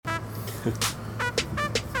Hey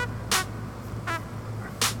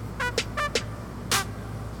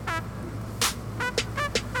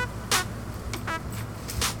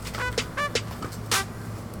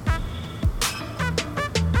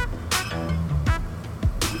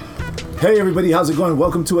everybody, how's it going?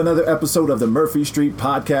 Welcome to another episode of the Murphy Street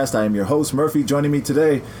Podcast. I am your host, Murphy. Joining me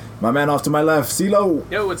today, my man off to my left, CeeLo.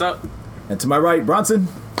 Yo, what's up? And to my right, Bronson.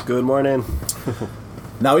 Good morning.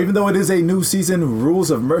 Now, even though it is a new season,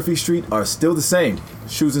 rules of Murphy Street are still the same.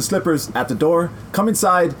 Shoes and slippers at the door. Come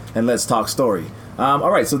inside and let's talk story.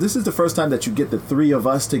 All right, so this is the first time that you get the three of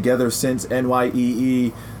us together since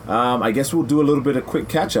NYEE. I guess we'll do a little bit of quick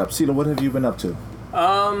catch-up. CeeLo, what have you been up to?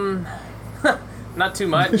 Not too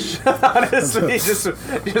much, honestly.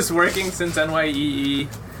 just working since NYEE.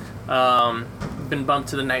 Been bumped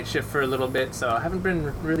to the night shift for a little bit, so I haven't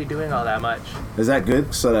been really doing all that much. Is that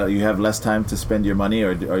good so that you have less time to spend your money, or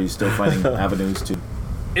are you still finding avenues to?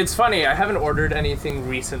 It's funny, I haven't ordered anything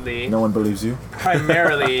recently. No one believes you?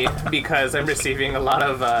 Primarily because I'm receiving a lot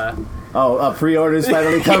of... pre-orders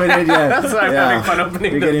finally coming in, yeah. That's why I'm having fun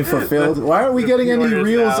opening. You're getting fulfilled. Why aren't we getting any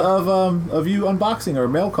reels now of you unboxing or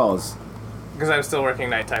mail calls? Because I'm still working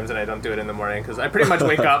night times and I don't do it in the morning because I pretty much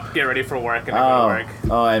wake up, get ready for work, and I go to work.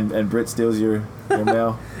 Oh, and Britt steals your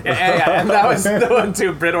mail? yeah, and that was the one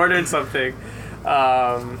too. Britt ordered something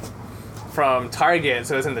from Target,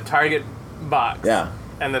 so it was in the Target box. Yeah.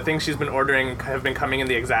 And the things she's been ordering have been coming in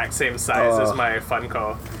the exact same size as my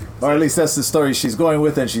Funko. Or at least that's the story she's going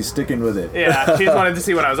with and she's sticking with it. Yeah, she just wanted to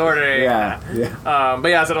see what I was ordering. Yeah. But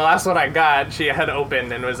yeah, so the last one I got, she had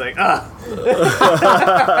opened and was like, ugh.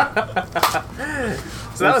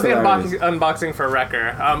 So that was the unboxing for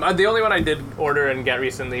Wrecker. The only one I did order and get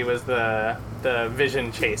recently was the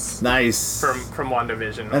Vision Chase. Nice. From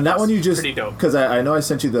WandaVision. And that one you just... pretty dope. Because I know I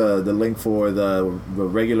sent you the link for the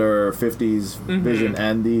regular 50s Vision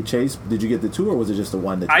and the Chase. Did you get the two, or was it just the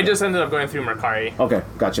one that you I got? just ended up going through Mercari. Okay,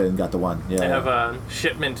 gotcha, and got the one. Yeah. I have a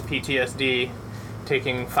shipment PTSD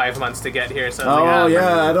taking 5 months to get here. So I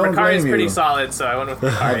don't blame Mercari's you. pretty solid, so I went with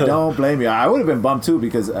Mercari. I don't blame you. I would have been bummed too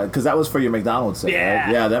because that was for your McDonald's set, Yeah.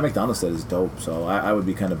 right? Yeah, that McDonald's set is dope, so I would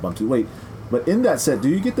be kind of bummed too. Wait, but in that set, do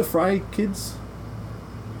you get the Fry Kids?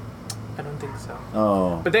 I don't think so.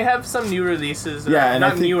 Oh. But they have some new releases. Yeah, and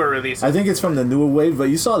not newer releases. I think it's from the newer wave, but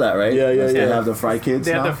you saw that, right? Yeah. They have the Fry Kids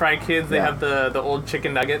They now? have the Fry Kids. They Yeah. have the old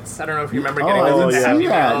chicken nuggets. I don't know if you remember Oh, getting I those. didn't with the see Happy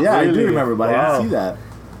that. Meal. Yeah, I do Really? remember, but I Wow. didn't see that.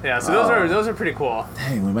 Yeah, so those are pretty cool.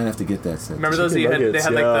 Dang, we might have to get that set. Remember those? Chicken They nuggets,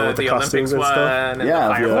 had yeah, like with the the Olympics costumes and one stuff. and Yeah,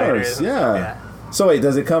 the of firefighters. course. And Yeah. stuff, yeah. So wait,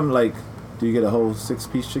 does it come like? Do you get a whole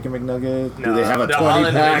 6-piece chicken McNugget? No, Do they have a they're all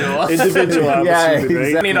 20 pack? Individual, I'm Yeah, assuming, right?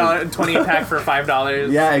 exactly. You know, 20 pack for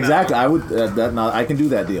 $5. Yeah, exactly. I would. I can do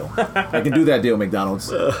that deal. I can do that deal, McDonald's.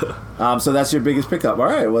 So that's your biggest pickup. All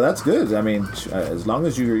right. Well, that's good. I mean, as long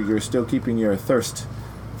as you're still keeping your thirst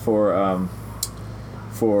for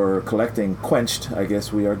collecting quenched, I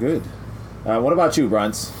guess we are good. What about you,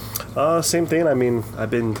 Bronze? Same thing. I mean, I've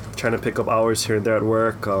been trying to pick up hours here and there at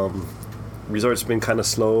work. Resort's been kind of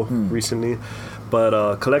slow recently,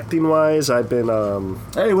 but collecting wise, I've been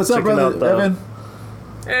Hey, what's up, checking brother out Evan?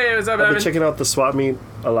 Hey, what's up, I've Evan? been checking out the swap meet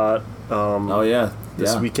a lot. Oh yeah.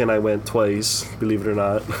 This weekend I went twice, believe it or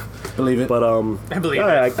not. Believe it. But I believe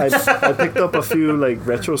I picked up a few like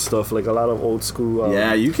retro stuff, like a lot of old school.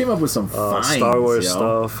 Yeah, you came up with some finds, Star Wars yo.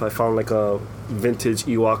 stuff. I found like a vintage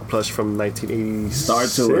Ewok plush from 1986. Star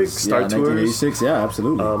Tours. Star yeah, Tours. 1986. Yeah,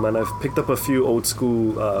 absolutely. And I've picked up a few old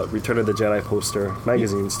school Return of the Jedi poster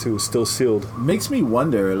magazines too, still sealed. Makes me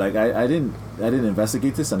wonder. Like I didn't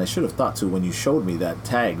investigate this, and I should have thought to when you showed me that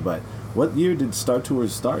tag. But what year did Star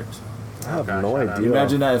Tours start? I have gosh, no I don't know. idea.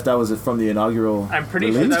 Imagine that if that was from the inaugural. I'm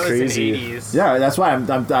pretty release. sure that was Crazy. in the 80s. Yeah, that's why I was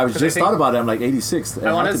I just think- thought about it. I'm like 86.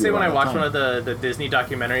 I want to say when I watched one of the Disney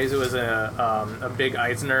documentaries, it was a big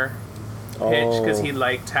Eisner pitch because he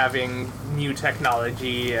liked having new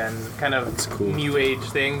technology and kind of cool. new age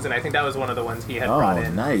things, and I think that was one of the ones he had brought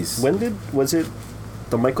in. Nice. Was it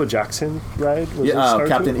the Michael Jackson ride? Was Yeah, it Star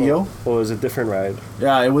Captain Tours? EO? Or was it a different ride?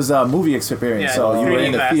 Yeah, it was a movie experience, Yeah, so you were 3D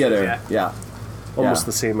in the glasses, theater. Yeah. Almost Yeah.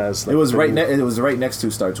 the same as. Like, It was the right. new- It was right next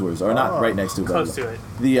to Star Tours, or not right next to, but Close to it.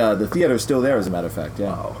 the theater is still there, as a matter of fact. Yeah.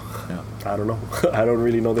 Wow. Yeah. I don't know. I don't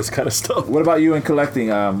really know this kind of stuff. What about you in collecting?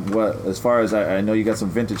 What as far as I know, you got some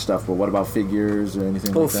vintage stuff, but what about figures or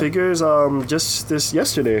anything Oh, like that? figures. Just this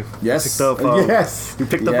yesterday. Yes. I picked up, Yes. We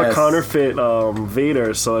picked up a Yes. counterfeit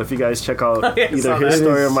Vader. So if you guys check out Yeah, I saw either his that.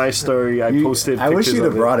 story or my story, I You- posted. I wish pictures you'd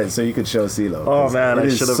have of brought it so you could show CeeLo. Oh, man, it I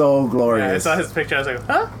is should've- so Yeah, I glorious. saw his picture. I was like,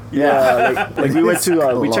 huh? Yeah, like we went to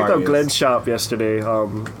we checked out Glorious. Glenn's shop yesterday.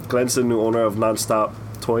 Glenn's the new owner of Nonstop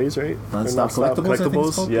Toys, right? Or Nonstop Collectibles, I think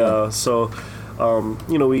it's called? Yeah. So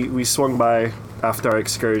we swung by after our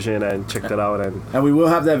excursion and checked it out. And we will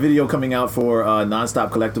have that video coming out for Nonstop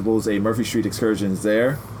Collectibles, a Murphy Street excursions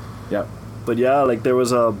there. Yep. But yeah, like there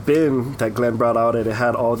was a bin that Glenn brought out, and it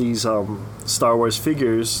had all these Star Wars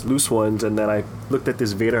figures, loose ones, and then I looked at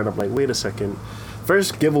this Vader, and I'm like, wait a second.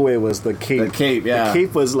 First giveaway was the cape. The cape, yeah. The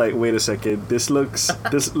cape was like, wait a second, this looks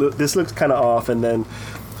kind of off, and then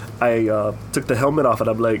I took the helmet off, and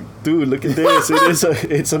I'm like, dude, look at this!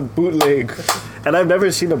 It's a bootleg, and I've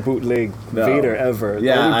never seen a bootleg Vader ever.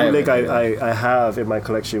 Yeah, the only bootleg I I have in my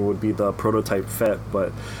collection would be the prototype Fett,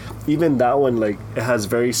 but even that one, like, it has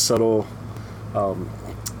very subtle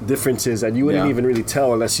differences, and you wouldn't even really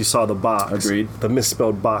tell unless you saw the box. Agreed. The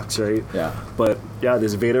misspelled box, right? Yeah. But yeah,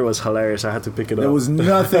 this Vader was hilarious. I had to pick it up. There was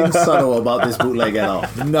nothing subtle about this bootleg at all.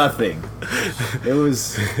 Nothing. It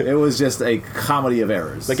was just a comedy of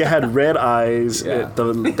errors. Like, it had red eyes. Yeah.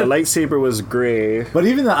 The lightsaber was gray. But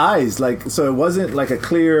even the eyes, like, so it wasn't like a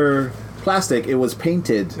clear plastic. It was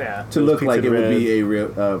painted to look like it would be a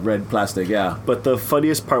real red plastic. Yeah. But the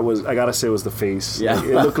funniest part was, I gotta say, was the face. Yeah.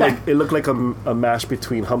 Like, it looked like a mash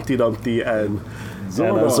between Humpty Dumpty and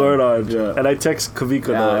Zordon. Yeah. And I text Kavika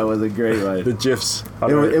Yeah, it was a great one. the gifs.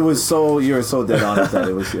 It was so, you were so dead on with that.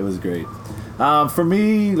 It was great. For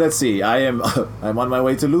me, let's see. I'm on my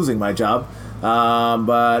way to losing my job.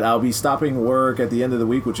 But I'll be stopping work at the end of the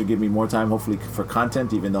week, which will give me more time, hopefully, for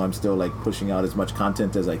content, even though I'm still like pushing out as much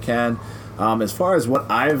content as I can. As far as what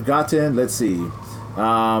I've gotten, let's see.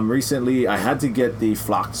 Recently, I had to get the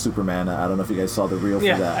flocked Superman. I don't know if you guys saw the reel for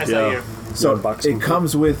that. I saw you. So unboxing it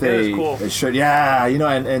comes with a shirt. Yeah,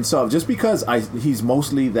 and so just because he's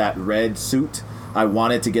mostly that red suit, I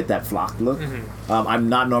wanted to get that flocked look. I'm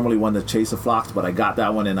not normally one to chase a flocked, but I got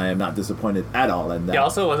that one, and I am not disappointed at all. And He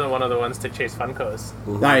also wasn't one of the ones to chase Funkos.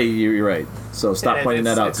 You're right. So stop pointing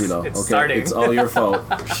that out, Tilo. It's Okay, starting. it's all your fault.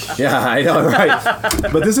 Yeah, I know,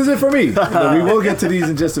 right? But this isn't for me. We will get to these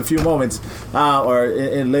in just a few moments, or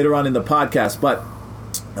later on in the podcast. But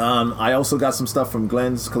I also got some stuff from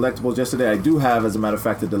Glenn's Collectibles yesterday. I do have, as a matter of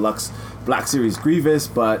fact, the deluxe Black Series Grievous,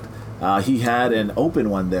 but he had an open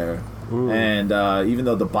one there. And even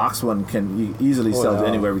though the box one can easily sell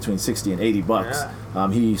anywhere between $60 and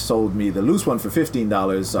 $80, he sold me the loose one for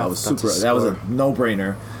 $15. So I was that was a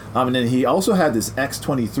no-brainer. And then he also had this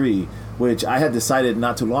X-23, which I had decided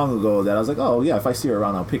not too long ago that I was like, oh yeah, if I see her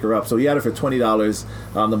around, I'll pick her up. So he had it for $20.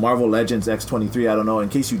 The Marvel Legends X-23. I don't know. In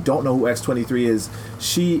case you don't know who X-23 is,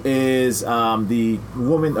 she is the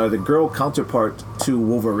woman or the girl counterpart to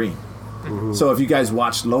Wolverine. So if you guys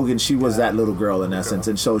watched Logan, she was that little girl in essence,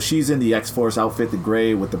 and so she's in the X-Force outfit, the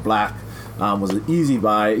gray with the black. Was an easy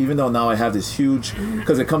buy, even though now I have this huge,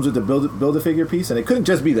 because it comes with the Build-A-Figure piece, and it couldn't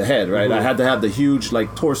just be the head, right? I had to have the huge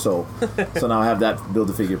like torso, so now I have that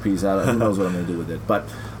Build-A-Figure piece. Who knows what I'm going to do with it? But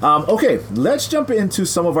okay, let's jump into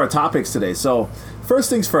some of our topics today. So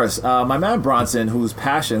first things first, my man Bronson, whose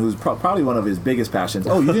probably one of his biggest passions.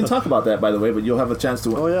 Oh, you didn't talk about that, by the way, but you'll have a chance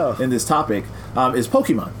to in this topic, is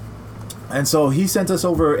Pokemon. And so he sent us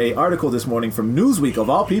over an article this morning from Newsweek, of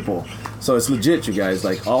all people. So it's legit, you guys.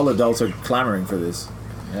 Like, all adults are clamoring for this.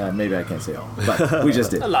 Maybe I can't say all, but we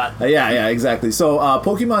just did. A lot. Yeah, exactly. So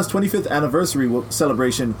Pokemon's 25th anniversary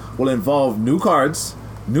celebration will involve new cards,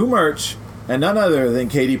 new merch, and none other than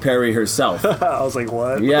Katy Perry herself. I was like,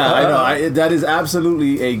 what? Yeah, I know. That is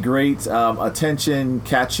absolutely a great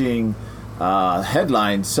attention-catching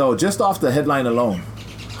headline. So just off the headline alone,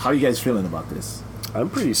 how are you guys feeling about this? I'm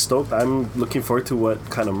pretty stoked. I'm looking forward to what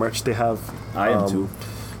kind of merch they have. I am too.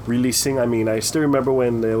 Releasing. I mean, I still remember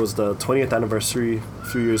when it was the 20th anniversary a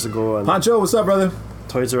few years ago. And Pancho, what's up, brother?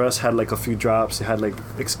 Toys R Us had like a few drops. They had like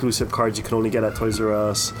exclusive cards you can only get at Toys R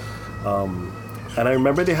Us. And I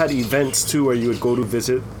remember they had events too where you would go to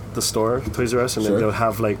visit the store, Toys R Us, and then they'll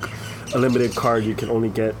have like a limited card you can only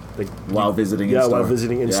get like while visiting in store. Yeah, while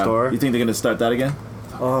visiting in store. You think they're going to start that again?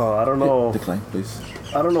 Oh, I don't know. Decline, please.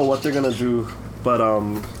 I don't know what they're going to do. But,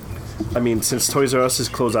 I mean, since Toys R Us is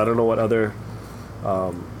closed, I don't know what other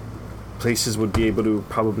places would be able to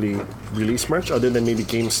probably release merch other than maybe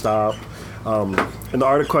GameStop. In the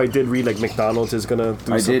article I did read, like, McDonald's is going to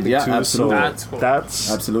do something too. Absolutely. So That's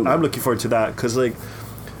cool. Absolutely. I'm looking forward to that because, like,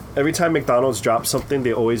 every time McDonald's drops something,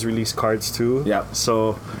 they always release cards too. Yeah.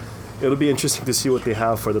 So it'll be interesting to see what they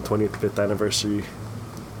have for the 25th anniversary.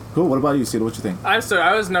 Cool. What about you, Cedar? What you think? I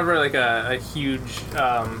was never like a huge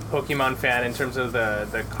Pokemon fan in terms of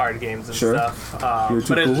the card games and Sure. stuff. You're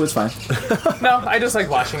too but cool. It's fine. no, I just like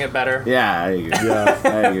watching it better. Yeah, I agree. Yeah, I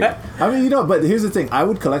agree. I mean, but here's the thing. I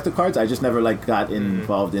would collect the cards. I just never like got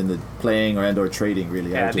involved in the playing or trading.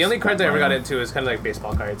 Really. Yeah, the only cards I ever got into was kind of like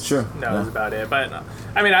baseball cards. Sure. That was about it. But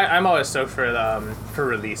I mean, I'm always stoked for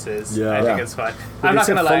releases. Yeah. I think Yeah. it's fun. But I'm they not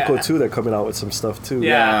said gonna lie. Funko too. They're coming out with some stuff too.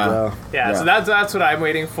 Yeah. Yeah. So that's what I'm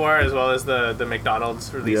waiting for, as well as the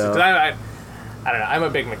McDonald's releases. 'Cause I don't know. I'm a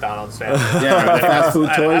big McDonald's fan. Yeah, the fast food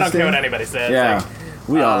I toys don't thing. care what anybody says. Yeah, Like,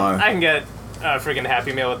 we all are. I can get a freaking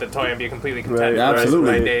Happy Meal with the toy and be completely content Right, for the rest of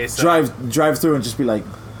Absolutely. my day. So, Drive through and just be like,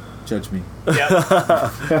 judge me.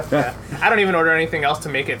 yeah. I don't even order anything else to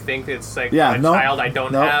make it think it's like a child I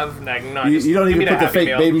don't have. Like, no, You don't give me even put the Happy fake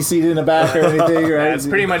Meal. baby seat in the back or anything, right? Yeah, it's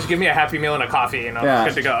pretty much give me a Happy Meal and a coffee, and I'm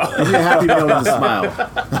good to go. Give me a Happy Meal and a smile.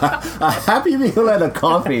 A Happy Meal and a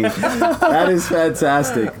coffee. That is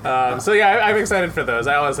fantastic. So yeah, I'm excited for those.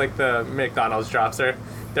 I always like the McDonald's drops.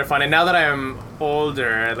 They're fun. And now that I'm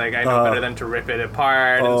older, like I know better than to rip it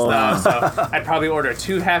apart and stuff. So I'd probably order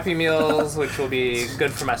 2 Happy Meals, which will be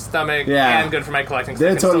good for my stomach and good for my collecting.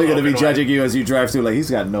 They're totally going to be judging you as you drive through. Like, he's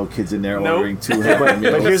got no kids in there ordering 2 Happy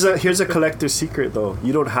Meals. But here's a collector's secret though.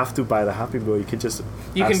 You don't have to buy the Happy Meal. You can just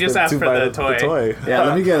ask for the toy. Yeah,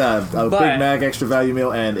 let me get a Big Mac extra value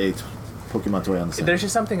meal and a Pokemon toy on the side. There's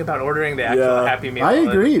just something about ordering the actual Happy Meal. I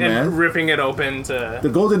agree, man. And ripping it open to the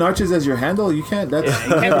golden arches as your handle. You can't. That's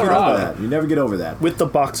you can't go wrong. that. You never get over that. with the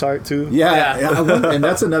box art too. Yeah. I wonder, and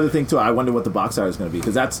that's another thing too. I wonder what the box art is going to be,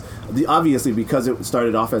 because that's obviously because it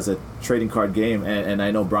started off as a trading card game, and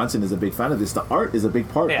I know Bronson is a big fan of this. The art is a big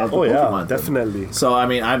part of the Pokemon thing. Definitely. So I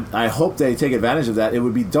mean, I hope they take advantage of that. It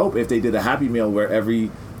would be dope if they did a Happy Meal where every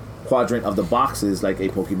quadrant of the box is like a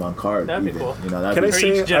Pokemon card. That'd be cool. You know, that'd Can be I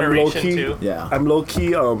say each generation, I'm low-key? too. Yeah. I'm low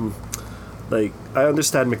key. Like I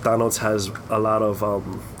understand McDonald's has a lot of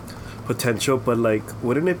potential, but like,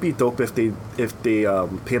 wouldn't it be dope if they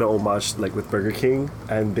paid a homage like with Burger King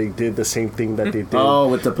and they did the same thing that they did?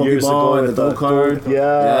 with the years Pokeball ago and with the gold card.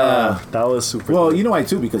 Yeah, that was super. Well, dope. you know why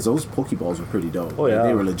too? Because those Pokeballs were pretty dope. Oh, yeah.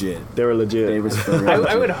 They were legit. They were legit. They were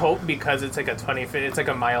I would hope, because it's like it's like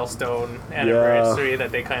a milestone anniversary,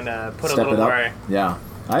 that they kind of put Step a little it up. more. Yeah.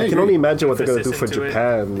 I can only imagine what they're gonna do emphasis for into it.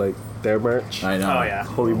 Japan, like their merch. I know. Oh yeah.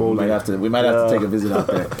 Holy We moly! might have to take a visit out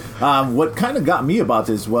there. What kind of got me about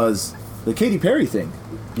this was the Katy Perry thing.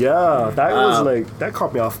 Yeah, that was like that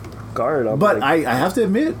caught me off guard. But like, I have to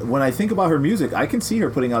admit, when I think about her music, I can see her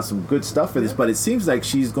putting out some good stuff for this. But it seems like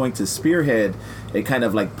she's going to spearhead a kind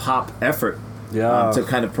of like pop effort. To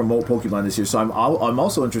kind of promote Pokemon this year. So I'm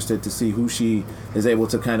also interested to see who she is able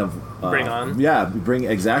to kind of Bring on. Yeah, bring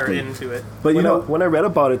exactly Her into it. But you know, when I read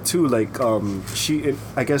about it too, like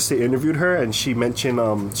I guess they interviewed her and she mentioned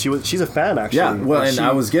she's a fan actually. yeah. Well, and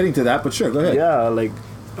I was getting to that, but sure, go ahead. Yeah, like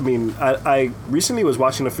I mean, I recently was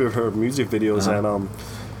watching a few of her music videos and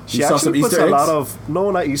she You saw some actually puts Easter a lot eggs? of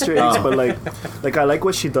not Easter eggs, but like I like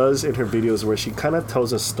what she does in her videos where she kind of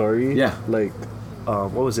tells a story. Yeah. Like.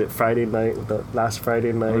 What was it? Friday night, the last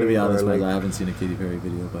Friday night. I'm gonna be honest, or, like, I haven't seen a Katy Perry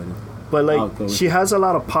video, but I'll like go with she has a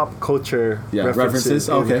lot of pop culture references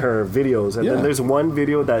in her videos, and then there's one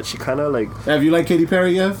video that she kind of like. Have you liked Katy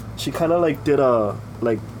Perry, Ev? She kind of like did a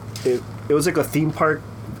like it was like a theme park.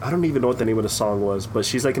 I don't even know what the name of the song was, but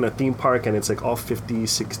she's like in a theme park and it's like all 50s,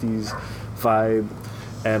 60s vibe,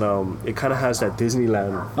 and it kind of has that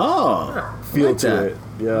Disneyland feel like to that. it.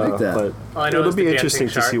 Yeah, I like that. but All I know it'll is be the interesting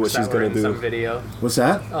dancing to see what sharks she's that were gonna in some do. video. What's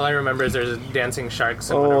that? All I remember is there's a dancing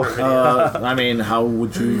sharks in one of her videos. I mean, how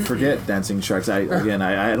would you forget Dancing Sharks? I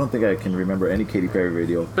don't think I can remember any Katy Perry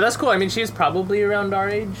video. But that's cool. I mean, she's probably around our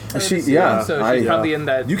age. I would assume. Yeah, So she's probably in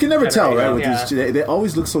that. You can never kind of tell, age. right? With Yeah. these, they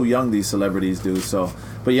always look so young. These celebrities do. So,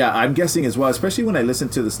 but yeah, I'm guessing as well. Especially when I listen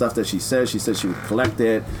to the stuff that she says. She said she would collect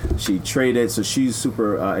it. She trade it. So she's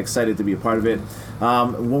super excited to be a part of it.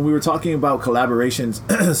 When we were talking about collaborations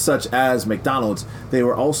such as McDonald's, they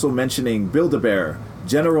were also mentioning Build-A-Bear,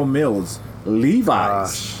 General Mills,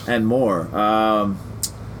 Levi's, and more.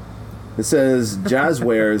 It says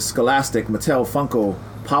Jazzwares, Scholastic, Mattel, Funko,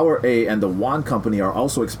 Power A, and the Wand Company are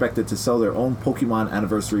also expected to sell their own Pokemon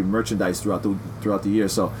anniversary merchandise throughout the year.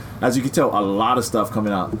 So, as you can tell, a lot of stuff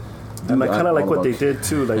coming out. And I kind of like all what they about- did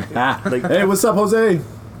too. Like Hey, what's up, Jose?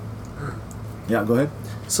 Yeah, go ahead.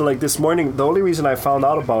 so, like this morning, the only reason I found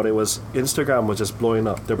out about it was Instagram was just blowing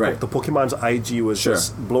up. The Pokemon's IG was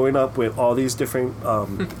just blowing up with all these different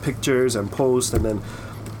pictures and posts, and then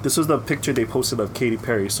this was the picture they posted of Katy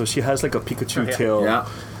Perry. So she has like a Pikachu tail. Yeah.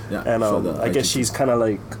 And So the I guess IG she's kind of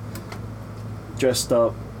like dressed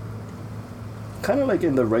up kind of like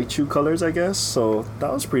in the Raichu colors, I guess. So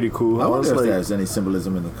that was pretty cool. I wonder was if like, there's any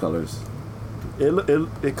symbolism in the colors.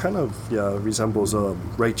 it kind of resembles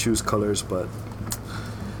Raichu's colors, but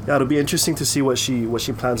yeah, it'll be interesting to see what she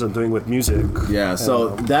plans on doing with music. Yeah, so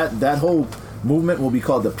that whole movement will be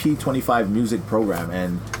called the P25 Music Program,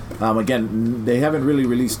 and again, they haven't really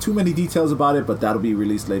released too many details about it, but that'll be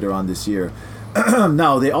released later on this year.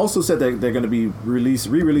 Now, they also said that they're going to be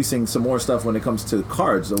re-releasing some more stuff when it comes to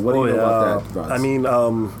cards. So what do you know about that, Ross? I mean,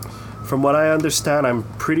 from what I understand, I'm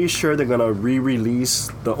pretty sure they're gonna re-release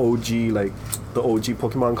the OG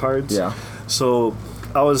Pokemon cards. Yeah. So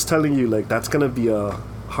I was telling you, like, that's gonna be a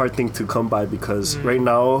hard thing to come by because right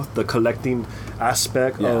now the collecting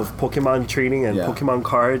aspect of Pokemon trading and Pokemon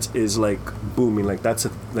cards is like booming. Like that's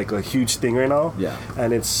a huge thing right now. Yeah.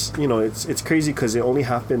 And it's it's crazy because it only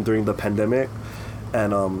happened during the pandemic,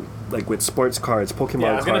 and like with sports cards,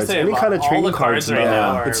 Pokemon cards, any kind of trading cards right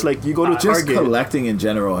now it's like you go to just Target. collecting in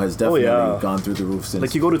general has definitely gone through the roof since.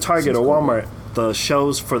 Like you go to Target or COVID. Walmart, the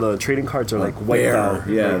shelves for the trading cards are like wiped bare. out.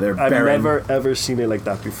 Yeah, Like, they're I've barren. never ever seen it like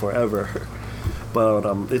that before, ever. But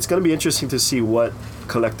it's gonna be interesting to see what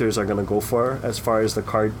collectors are gonna go for as far as the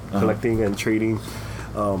card collecting and trading.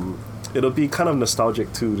 It'll be kind of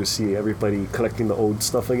nostalgic too to see everybody collecting the old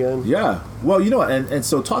stuff again. Yeah. Well, you know what? And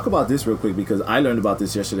so talk about this real quick because I learned about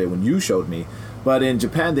this yesterday when you showed me. But in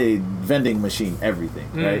Japan, they vending machine everything,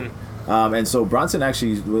 right? And so Bronson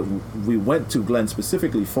actually, we went to Glenn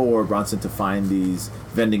specifically for Bronson to find these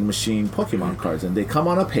vending machine Pokemon cards. And they come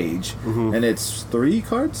on a page, and it's 3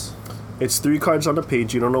 cards? It's 3 cards on the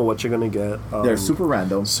page. You don't know what you're gonna get. They're super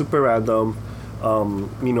random. Super random.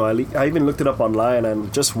 I even looked it up online,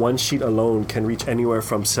 and just one sheet alone can reach anywhere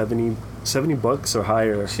from $70 or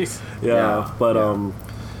higher. Jeez. Yeah, but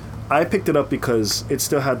I picked it up because it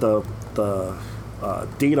still had the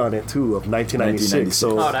date on it too of 1996.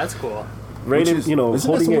 So Oh, that's cool. right in, Isn't that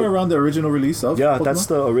holding somewhere it. around the original release of Yeah, Pokemon? that's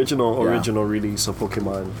the original release of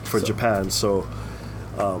Pokemon for Japan. So,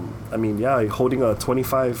 holding a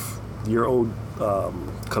 25-year-old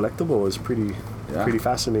collectible is pretty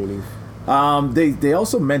fascinating. They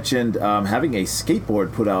also mentioned having a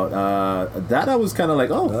skateboard put out. That I was kind of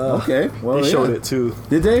like, okay. Well, They showed it too.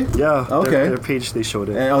 Did they? Yeah. Okay. Their page, they showed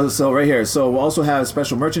it. And also right here. So we'll also have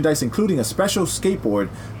special merchandise, including a special skateboard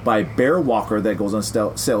by Bear Walker that goes on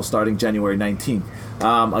sale starting January 19th.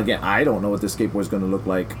 Again, I don't know what this skateboard is going to look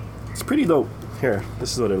like. It's pretty dope. Here,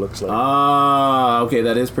 this is what it looks like. Okay,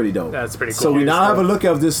 that is pretty dope. That's pretty cool. So we now have a look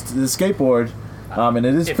of this skateboard, and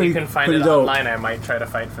it is If pretty. you can find pretty it dope. online, I might try to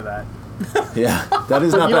fight for that. Yeah, that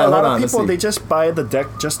is not a bad. lot Hold of on, let's people see. they just buy the deck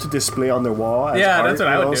just to display on their wall. As Yeah, art, that's what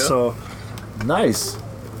I would do. So Nice.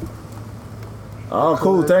 Oh,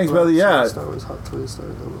 cool. Thanks, brother. Yeah. Star Wars, Hot Toys, Star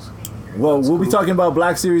Wars. Well, we'll be cool. talking about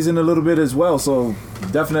Black Series in a little bit as well, so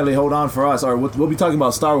definitely hold on for us. Or we'll be talking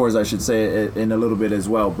about Star Wars, I should say, in a little bit as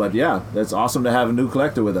well. But yeah, that's awesome to have a new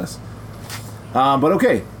collector with us. But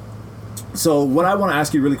okay, so what I want to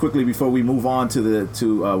ask you really quickly before we move on to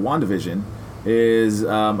WandaVision is,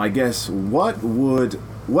 I guess,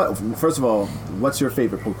 first of all, what's your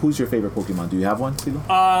favorite? Who's your favorite Pokemon? Do you have one, Silo?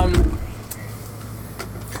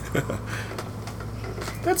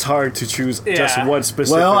 That's hard to choose just Yeah. one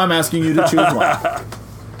specific. Well, I'm asking you to choose one.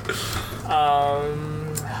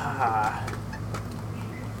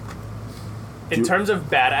 In terms of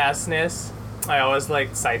badassness, I always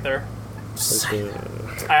liked Scyther.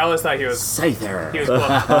 I always thought he was Scyther. cool.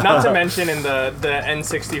 Not to mention in the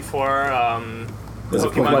N64 There's a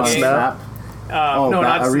Pokemon game. Snap. No,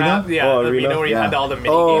 not Arena? Snap. Yeah, Oh, the Arena? Arena where you Yeah. had all the mini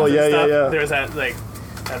Oh, games yeah, and yeah, stuff. yeah. There was that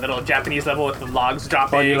little Japanese level with the logs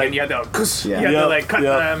dropping, you, like- and you had to Yeah. you had Yeah, to like cut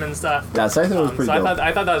yeah. them and stuff. Yeah, Scyther was pretty So dope.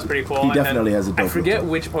 I thought that was pretty cool. He And then definitely has a dope I forget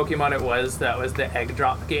look. which Pokemon it was that was the egg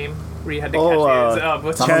drop game where you had to Oh, catch it.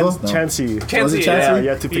 What's Tamagotchi? it? No. Chansey. Was it Chansey, Chansey? Yeah, you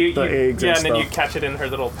had to pick the eggs yeah, and and then you stuff. catch it in her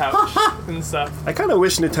little pouch and stuff. I kind of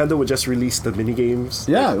wish Nintendo would just release the mini games.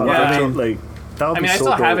 Yeah, on yeah, virtual- I mean- like that would I be mean, I so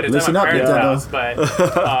still have dope. it. It's Listen at my up, parents'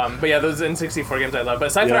 Nintendo. house, but yeah, those N64 games I love. But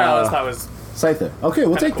Scyther I Yeah. always thought was Scyther. Okay,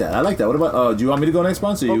 we'll take cool. that. I like that. What about? Do you want me to go next,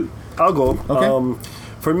 Bronson? You I'll go. Okay.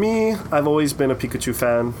 For me, I've always been a Pikachu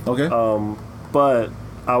fan. okay? But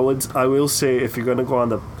I will say if you're gonna go on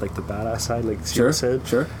the badass side, like Sure. Steve said,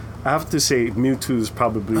 Sure. I have to say Mewtwo is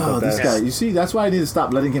probably Oh, the this best. guy. You see, that's why I need to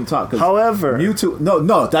stop letting him talk. 'cause However, Mewtwo.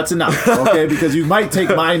 No, that's enough. Okay, because you might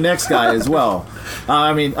take my next guy as well.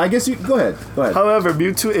 I mean, I guess you go ahead. Go ahead. However,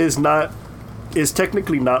 Mewtwo is not is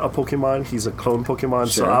technically not a Pokemon. He's a clone Pokemon,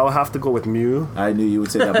 so Sure. I'll have to go with Mew. I knew you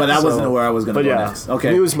would say that, but that wasn't where I was going to But go yeah, next.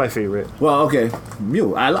 Okay. Mew is my favorite. Well, okay,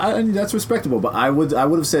 Mew. I that's respectable, but I would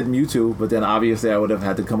have said Mewtwo, but then obviously I would have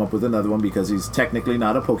had to come up with another one because he's technically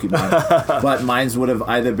not a Pokemon. But mine's would have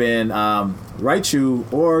either been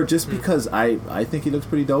Raichu or just because I think he looks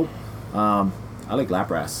pretty dope. I like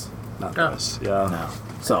Lapras Lapras, yeah. now.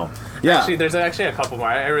 So yeah, Actually, there's actually a couple more.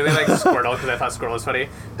 I really like Squirtle because I thought Squirtle was funny.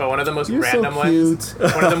 But one of the most You're so random cute.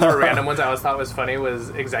 ones, one of the more random ones I always thought was funny was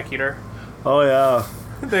Executor. Oh yeah.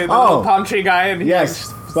 The Oh. little palm tree guy, and he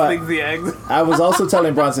Yes, like, but- slings the eggs. I was also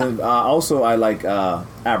telling Bronson. Also, I like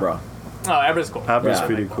Abra. Oh, Abra's cool. Abra's Yeah.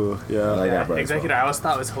 pretty cool. I Yeah. like Yeah, Abra. as Executor, I always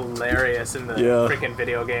thought was hilarious in the Yeah. freaking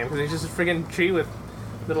video game because he's just a freaking tree with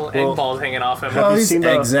little Well, egg balls hanging off him. Well, Have you he's seen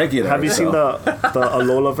the Executor, Have you so- seen the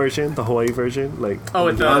Alola version, the Hawaii version? Like, Oh,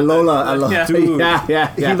 with the Alola. yeah. dude, yeah.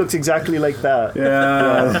 he looks exactly like that.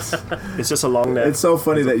 Yeah. It's just a long neck. It's so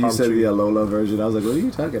funny It's a that you palm said tree. the Alola version. I was like, what are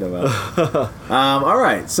you talking about? All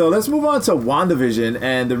right, so let's move on to WandaVision.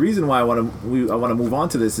 And the reason why I want to move on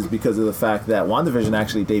to this is because of the fact that WandaVision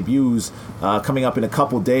actually debuts coming up in a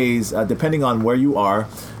couple days, depending on where you are.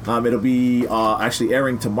 It'll be actually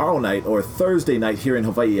airing tomorrow night or Thursday night here in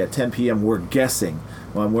Hawaii at 10 p.m. We're guessing.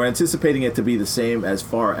 We're anticipating it to be the same as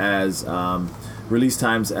far as release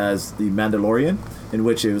times as The Mandalorian, in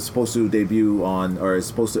which it was supposed to debut on, or is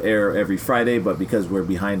supposed to air every Friday, but because we're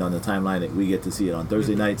behind on the timeline, we get to see it on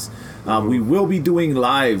Thursday nights. We will be doing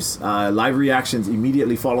live reactions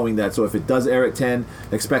immediately following that, so if it does air at 10,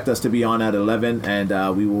 expect us to be on at 11,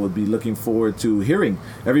 and we will be looking forward to hearing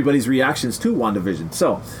everybody's reactions to WandaVision.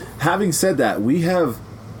 So, having said that, we have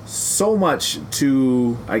so much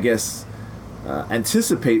to, I guess,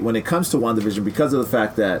 anticipate when it comes to WandaVision because of the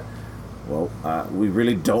fact that, we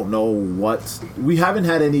really don't know we haven't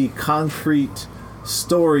had any concrete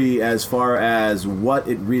story as far as what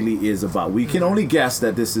it really is about. We can only guess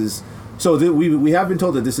that this is, we have been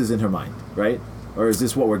told that this is in her mind, right? Or is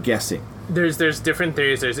this what we're guessing? There's different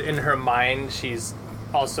theories. There's in her mind. She's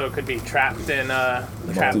also could be trapped in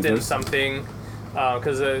Multiverse? something.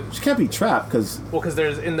 Because She can't be trapped because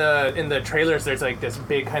there's in the trailers there's like this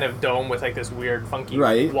big kind of dome with like this weird funky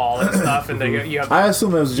Right. wall and stuff, and then you have I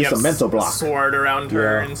assume it was you just a have mental block. sword around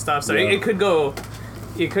her Yeah. and stuff. So Yeah. it could go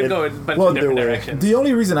in a bunch Well, of different there were- directions. The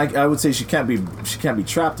only reason I would say she can't be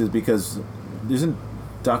trapped is because isn't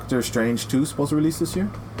Doctor Strange 2 supposed to release this year?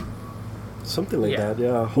 Something like Yeah. that,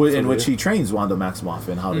 yeah. In which he trains Wanda Maximoff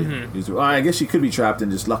and how to use it. Well, I guess she could be trapped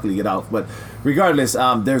and just luckily get out. But regardless,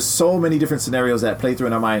 there's so many different scenarios that play through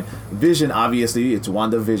in our mind. Vision, obviously, it's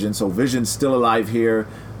WandaVision, so Vision's still alive here.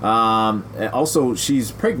 And also,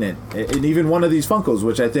 she's pregnant, and even one of these Funkos,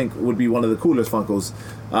 which I think would be one of the coolest Funkos.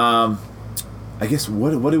 I guess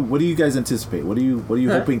what do you guys anticipate? What are you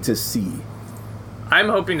hoping to see? I'm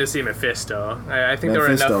hoping to see Mephisto. I think there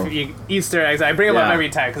Mephisto. were enough Easter eggs. I bring him up every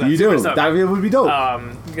time because you do. That would be dope.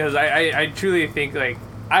 Because I truly think like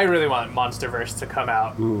I really want MonsterVerse to come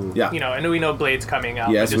out. Yeah. You know, and we know Blade's coming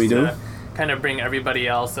out. Yes, but just we do. to kind of bring everybody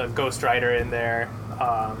else, Ghost Rider in there.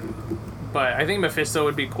 But I think Mephisto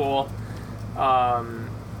would be cool. And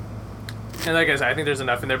like I said, I think there's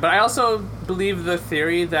enough in there. But I also believe the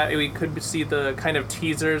theory that we could see the kind of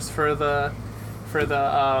teasers for the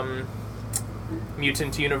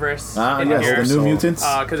mutant universe in Yes, here. the New Mutants.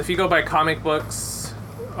 Because if you go by comic books,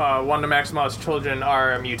 Wanda Maximoff's children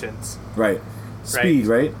are mutants. Right. Speed,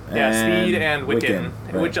 right? Yeah, Speed and Wiccan,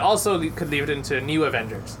 right. which also could lead into New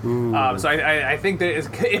Avengers. So I think that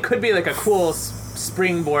it could be like a cool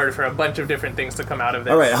springboard for a bunch of different things to come out of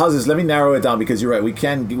this. All right, how's this? Let me narrow it down because you're right. We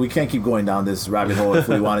can't keep going down this rabbit hole if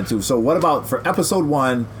we wanted to. So what about for episode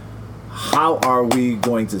 1? How are we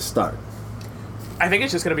going to start? I think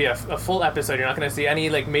it's just going to be a full episode. You're not going to see any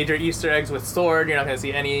like major Easter eggs with Sword. You're not going to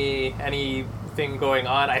see anything going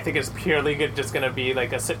on. I think it's purely just going to be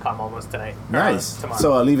like a sitcom almost tonight. Nice. Tomorrow.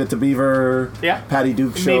 So I'll leave it to Beaver. Yeah. Patty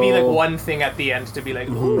Duke show. Maybe like one thing at the end to be like,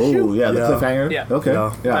 ooh, Oh shoot. yeah, the Yeah. cliffhanger. Yeah. Okay.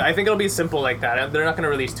 Yeah. Yeah. But I think it'll be simple like that. They're not going to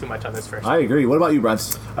release too much on this first. I agree. What about you,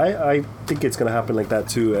 Brent? I think it's gonna happen like that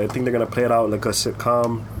too. I think they're gonna play it out like a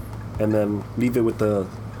sitcom, and then leave it with the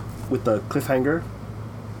cliffhanger.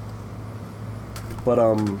 But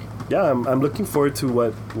yeah, I'm looking forward to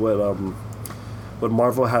what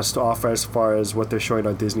Marvel has to offer as far as what they're showing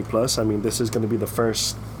on Disney Plus. I mean, this is going to be the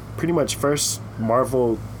first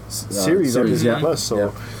Marvel series on Disney yeah. Plus, so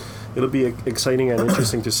Yeah. it'll be exciting and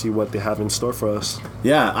interesting to see what they have in store for us.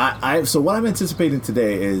 Yeah. So what I'm anticipating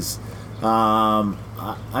today is, I'm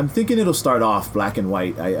thinking it'll start off black and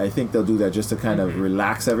white. I think they'll do that just to kind of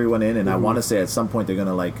relax everyone in, and I want to say at some point they're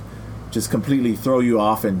gonna like just completely throw you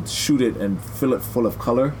off and shoot it and fill it full of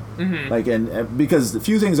color. Like, and because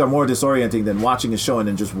few things are more disorienting than watching a show and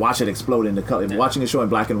then just watch it explode into color. Watching a show in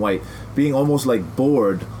black and white, being almost like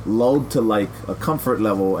bored, lulled to like a comfort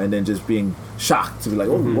level, and then just being shocked to be like,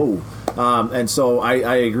 oh, whoa. And so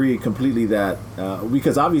I agree completely that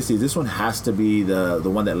because obviously this one has to be the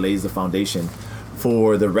one that lays the foundation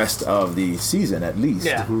for the rest of the season, at least.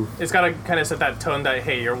 Yeah, it's got to kind of set that tone that,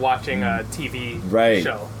 hey, you're watching a TV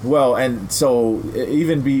show. Well, and so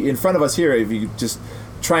even be in front of us here, if you just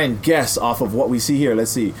try and guess off of what we see here.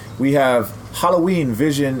 Let's see. We have Halloween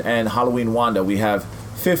Vision and Halloween Wanda. We have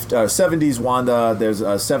 70s Wanda. There's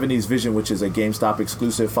a 70s Vision, which is a GameStop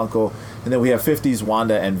exclusive Funko. And then we have 50s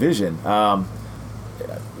Wanda and Vision.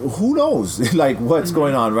 Who knows like what's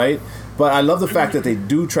going on, right? But I love the fact that they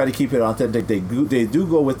do try to keep it authentic. They do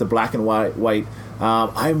go with the black and white.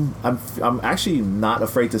 I'm actually not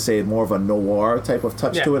afraid to say more of a noir type of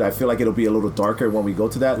touch to it. I feel like it'll be a little darker when we go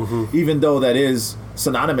to that, even though that is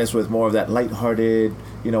synonymous with more of that lighthearted,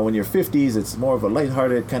 when you're 50s, it's more of a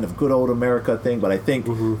lighthearted kind of good old America thing. But I think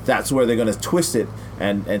that's where they're going to twist it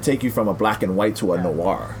and take you from a black and white to a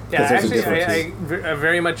noir. Yeah, actually, I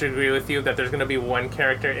very much agree with you that there's going to be one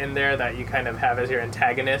character in there that you kind of have as your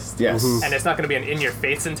antagonist. Yes. And it's not going to be an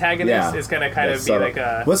in-your-face antagonist. Yeah. It's going to kind of be like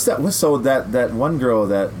a... What's that one girl,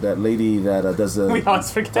 that lady that does the... We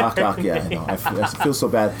always forget her name. Yeah, I know. I feel so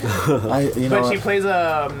bad. But she plays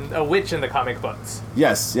a witch in the comic books.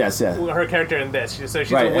 Yes. Her character in this. So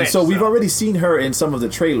she's right, a witch. And so we've already seen her in some of the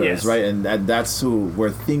trailers, right? And that's who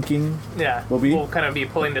we're thinking will be. We'll kind of be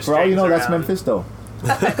pulling the strings. For all you know, around. that's Mephisto.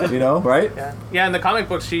 Right? Yeah. In the comic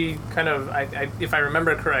books, she kind of, if I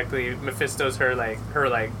remember correctly, Mephisto's her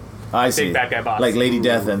big bad guy boss, like Lady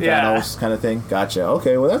Death and Thanos kind of thing. Gotcha.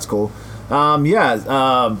 Okay, well that's cool.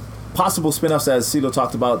 Possible spin-offs, as CeeLo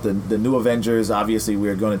talked about, the new Avengers. Obviously,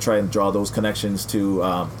 we're going to try and draw those connections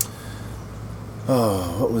to.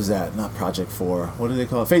 What was that? Not Project 4. What do they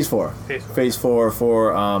call it? Phase 4. Phase 4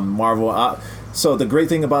 for Marvel. So the great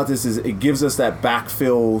thing about this is it gives us that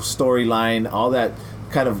backfill storyline, all that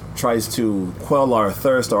kind of tries to quell our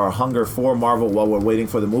thirst or our hunger for Marvel while we're waiting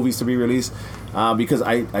for the movies to be released. Because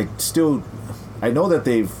I know that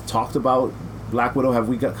they've talked about Black Widow. Have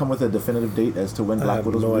we come with a definitive date as to when Black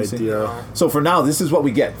Widow's releasing? I have no idea. So for now, this is what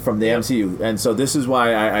we get from the MCU. And so this is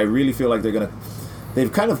why I really feel like they're going to...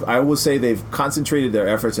 I will say they've concentrated their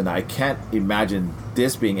efforts, and I can't imagine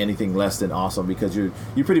this being anything less than awesome, because you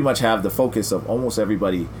pretty much have the focus of almost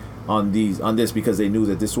everybody on this, because they knew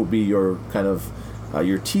that this will be your kind of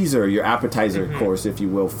your teaser, your appetizer course, if you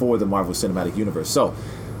will, for the Marvel Cinematic Universe. So,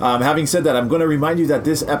 having said that, I'm going to remind you that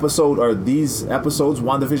this episode, or these episodes,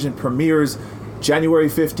 WandaVision, premieres January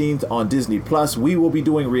 15th on Disney Plus. We will be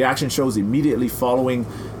doing reaction shows immediately following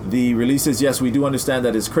the releases. Yes, we do understand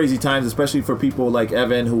that it's crazy times, especially for people like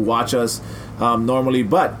Evan who watch us normally,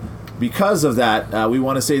 but because of that, we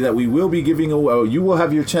want to say that we will be giving away, you will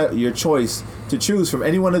have your choice to choose from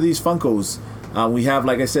any one of these Funkos. We have,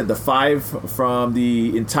 like I said, the 5 from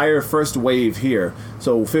the entire first wave here.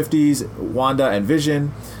 So 50s Wanda and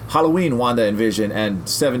Vision, Halloween Wanda and Vision, and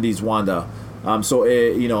 70s Wanda.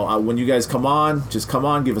 When you guys come on, just come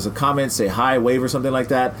on, give us a comment, say hi, wave or something like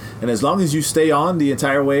that. And as long as you stay on the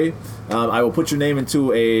entire way, I will put your name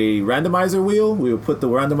into a randomizer wheel. We will put the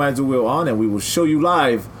randomizer wheel on, and we will show you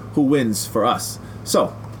live who wins for us.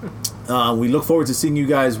 So we look forward to seeing you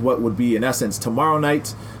guys, what would be in essence tomorrow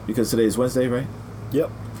night, because today is Wednesday, right?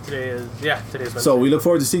 Yep. Today is Wednesday. So we look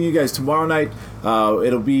forward to seeing you guys tomorrow night.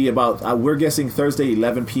 It'll be about, we're guessing Thursday,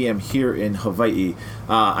 11 p.m. here in Hawaii.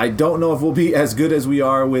 I don't know if we'll be as good as we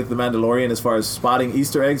are with The Mandalorian as far as spotting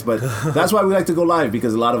Easter eggs, but that's why we like to go live,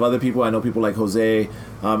 because a lot of other people, I know people like Jose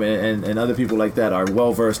and other people like that are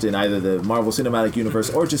well-versed in either the Marvel Cinematic Universe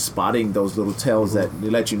or just spotting those little tells that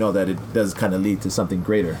let you know that it does kind of lead to something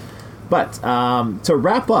greater. But to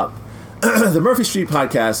wrap up, the Murphy Street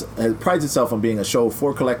Podcast prides itself on being a show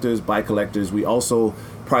for collectors, by collectors. We also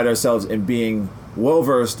pride ourselves in being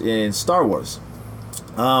well-versed in Star Wars.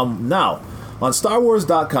 Now, on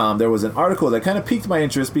StarWars.com, there was an article that kind of piqued my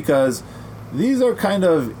interest, because these are kind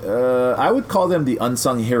of, I would call them the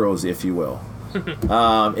unsung heroes, if you will.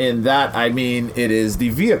 In that, I mean, it is the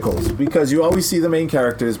vehicles, because you always see the main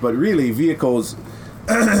characters, but really, vehicles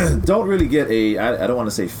don't really get I don't want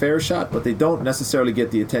to say fair shot, but they don't necessarily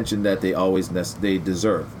get the attention that they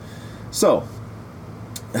deserve. So,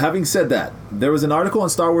 having said that, there was an article on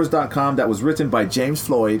StarWars.com that was written by James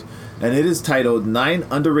Floyd, and it is titled 9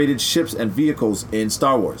 Underrated Ships and Vehicles in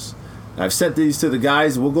Star Wars. I've sent these to the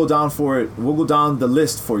guys. We'll go down the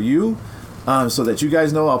list for you, so that you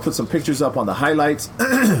guys know. I'll put some pictures up on the highlights.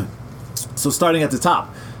 So starting at the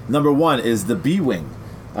top, Number 1 is the B-Wing.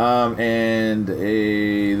 The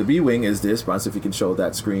B-Wing is this. Bronze, if you can show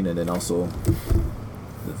that screen and then also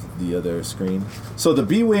the other screen. So the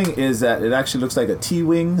B-Wing is that it actually looks like a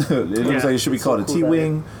T-Wing. It looks like it should be called a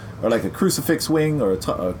T-Wing or like a crucifix wing or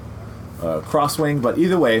a cross wing. But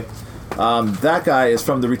either way, that guy is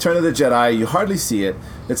from the Return of the Jedi. You hardly see it.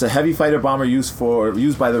 It's a heavy fighter bomber used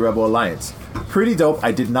by the Rebel Alliance. Pretty dope.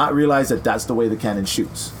 I did not realize that that's the way the cannon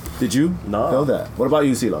shoots. Did you know that? What about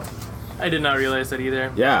you, CeeLo? I did not realize that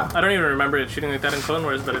either. Yeah. I don't even remember it shooting like that in Clone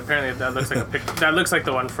Wars, but apparently that looks like that looks like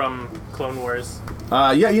the one from Clone Wars.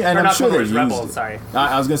 Yeah, and I'm sure they've used Rebels, it. sorry.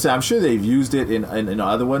 I was gonna say I'm sure they've used it in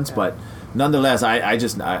other ones, but nonetheless,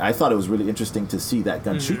 I thought it was really interesting to see that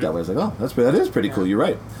gun shoot that way. I was like, oh, that is pretty cool. You're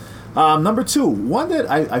right. Number 2, one that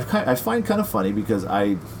I find kind of funny because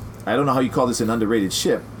I don't know how you call this an underrated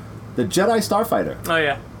ship, the Jedi Starfighter. Oh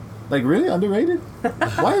yeah. Like really underrated?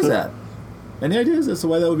 Why is that? Any ideas as to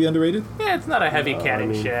why that would be underrated? Yeah, it's not a heavy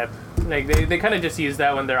cannon ship. Like they kind of just use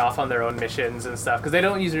that when they're off on their own missions and stuff because they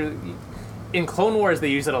don't use it. In Clone Wars, they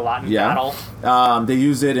use it a lot in battle. They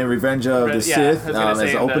use it in Revenge of the Sith as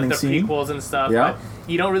the opening scene. The prequels and stuff. Yeah. But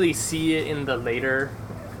you don't really see it in the later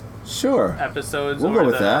episodes. We'll go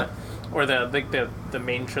with that. Or the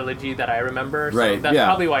main trilogy that I remember. Right. So that's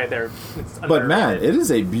probably why they're. But man, it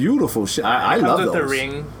is a beautiful ship. I love those. It comes with the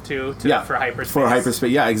ring too. For hyperspace. For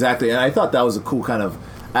hyperspace, yeah, exactly. And I thought that was a cool kind of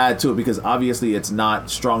add to it because obviously it's not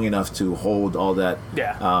strong enough to hold all that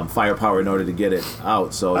firepower in order to get it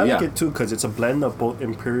out. So I like it too because it's a blend of both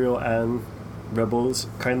Imperial and Rebels,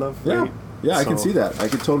 kind of. Yeah, right? Yeah, I can see that. I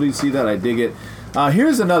can totally see that. I dig it.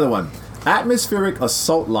 Here's another one. Atmospheric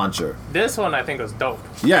Assault Launcher. This one I think was dope.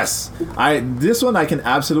 Yes. This one I can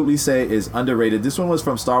absolutely say is underrated. This one was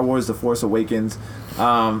from Star Wars The Force Awakens.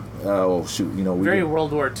 Very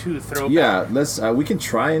World War II throwback. Yeah, we can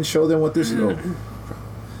try and show them what this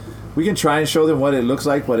we can try and show them what it looks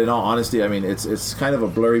like, but in all honesty, I mean it's kind of a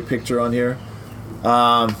blurry picture on here.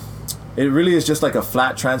 It really is just like a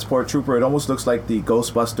flat transport trooper. It almost looks like the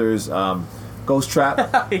Ghostbusters Ghost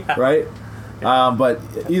Trap, right? But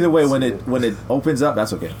either way, when it opens up,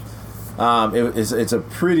 that's okay. It's a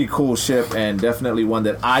pretty cool ship and definitely one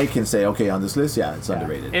that I can say, okay, on this list, it's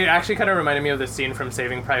underrated. It actually kind of reminded me of the scene from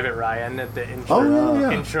Saving Private Ryan at the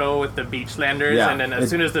intro, intro with the Beachlanders, and then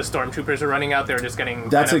as soon as the stormtroopers are running out, they were just getting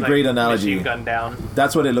that's a great analogy. Machine gunned down.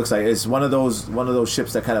 That's what it looks like. It's one of those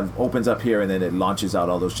ships that kind of opens up here and then it launches out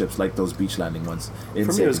all those ships like those beach landing ones.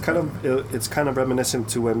 For me, it's kind of reminiscent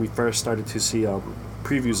to when we first started to see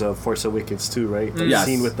previews of Force Awakens too, right? The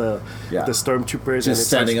scene with the stormtroopers just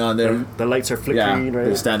standing on there. The lights are flickering, right?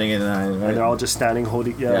 They're standing in line, right? And they're all just standing,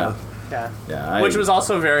 holding. Which was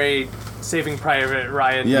also very Saving Private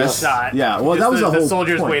Ryan shot. Yeah, well, just that was the whole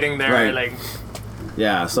soldiers point. waiting there, right. like.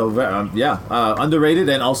 Yeah, so underrated,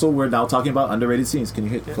 and also we're now talking about underrated scenes. Can you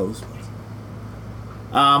hit close?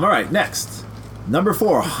 All right, next. Number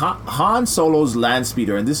 4, Han Solo's land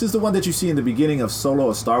speeder, and this is the one that you see in the beginning of Solo: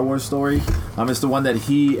 A Star Wars Story. It's the one that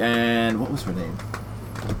he and what was her name?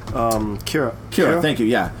 Kira. Thank you.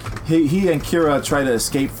 Yeah, he and Kira try to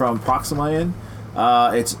escape from Proxima in.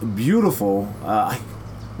 It's beautiful.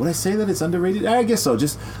 Would I say that it's underrated? I guess so.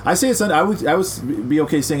 I say it's. I would be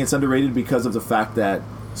okay saying it's underrated because of the fact that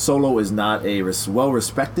Solo is not a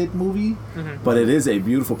well-respected movie, but it is a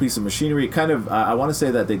beautiful piece of machinery. Kind of, I want to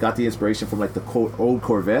say that they got the inspiration from like the old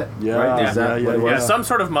Corvette. Yeah, right? Is that what it was? Yeah, some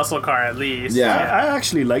sort of muscle car at least. Yeah, I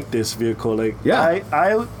actually like this vehicle. Like,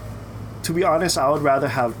 I to be honest, I would rather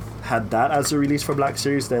have had that as a release for Black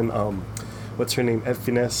Series than what's her name,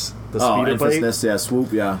 Finesse, the speeder bike.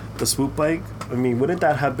 Swoop, the swoop bike. I mean, wouldn't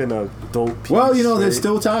that have been a dope piece? Well, there's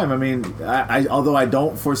still time. I mean, although I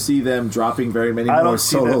don't foresee them dropping very many more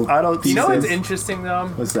Solo pieces. You know what's interesting, though?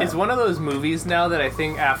 What's that? It's one of those movies now that I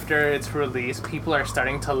think after its release, people are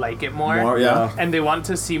starting to like it more. And they want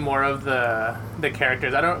to see more of the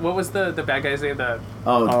characters. What was the bad guy's name?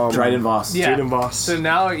 Dryden Voss. Yeah. Dryden Voss. So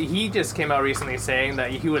now he just came out recently saying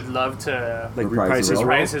that he would love to reprise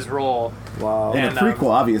his role. Wow. In a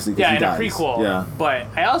prequel, obviously. Yeah, in a prequel. Yeah. But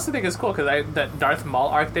I also think it's cool because that Darth Maul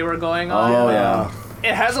arc they were going on. Oh, yeah.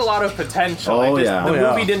 It has a lot of potential.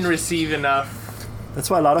 The movie didn't receive enough. That's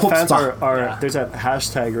why a lot of fans are there's that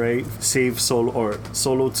hashtag, right? Save Solo or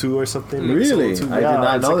Solo 2 or something. Really? Solo 2. I did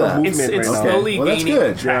not know that. It's slowly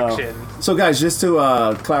gaining traction. So guys, just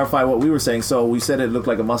to clarify what we were saying, so we said it looked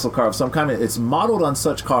like a muscle car of some kind. It's modeled on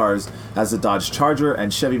such cars as the Dodge Charger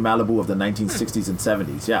and Chevy Malibu of the 1960s and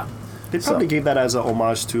 70s. Yeah. They probably gave that as a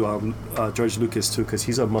homage to George Lucas too, because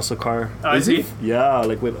he's a muscle car. Oh, is he? Yeah,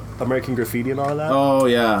 like with American Graffiti and all that. Oh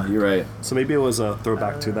yeah, you're right. So maybe it was a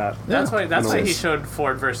throwback to that. That's why. That's Who why he knows? showed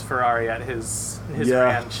Ford versus Ferrari at his Yeah.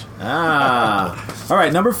 ranch. All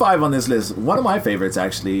right, number 5 on this list. One of my favorites,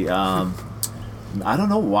 actually. I don't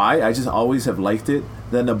know why. I just always have liked it.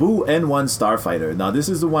 The Naboo N1 Starfighter. Now, this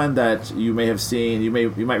is the one that you may have seen. You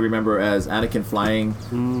might remember as Anakin flying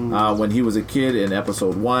when he was a kid in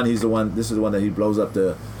Episode 1. He's the one. This is the one that he blows up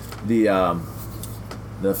the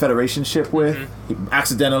Federation ship with, he,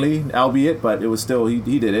 accidentally, albeit, but it was still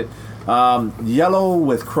he did it. Yellow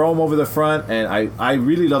with chrome over the front, and I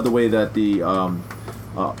really love the way that the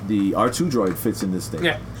R2 droid fits in this thing.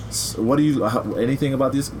 Yeah. What do you anything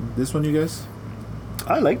about this one, you guys?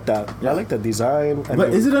 I like that. Yeah. I like the design. But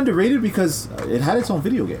is it underrated because it had its own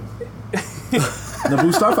video game?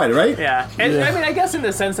 Naboo Starfighter, right? Yeah. And Yeah. I mean, I guess in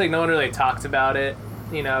the sense like no one really talked about it,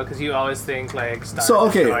 you know, because you always think like Star So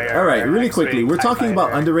okay, Destroyer all right, or really X-Wing, quickly, we're TIE talking about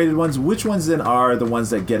Fighter. underrated ones. Which ones then are the ones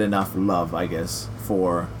that get enough love? I guess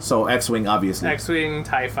so X-wing, obviously. X-Wing,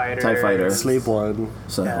 TIE Fighter, TIE Fighter. Slave One?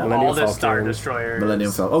 So yeah, Millennium all the Star Falcon, Destroyers.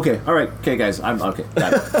 Millennium Falcon. Okay, all right, okay, guys, I'm okay.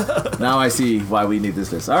 Got it. Now I see why we need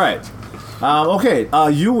this list. All right, okay,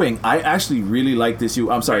 U-wing. I actually really like this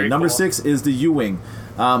I'm sorry. Very Number cool. 6 is the U-wing.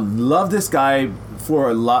 Love this guy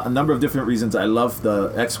for a number of different reasons. I love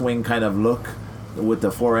the X-wing kind of look with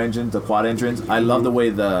the 4 engines, the quad engines. I love the way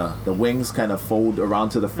the wings kind of fold around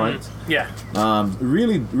to the front. Yeah.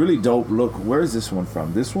 Really, really dope look. Where is this one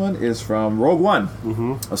from? This one is from Rogue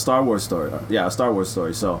One, a Star Wars story. Yeah, a Star Wars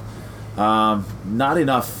story. So, not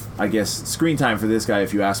enough, I guess, screen time for this guy,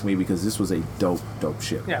 if you ask me, because this was a dope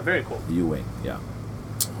ship. Yeah, very cool. U-wing. Yeah.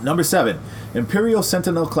 Number 7, Imperial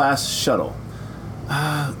Sentinel class shuttle.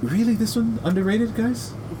 Really, this one underrated,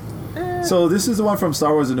 guys? So this is the one from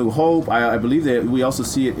Star Wars: A New Hope. I believe that we also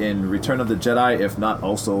see it in Return of the Jedi, if not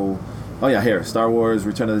also. Oh yeah, here Star Wars: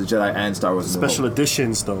 Return of the Jedi and Star Wars: A New Special Hope.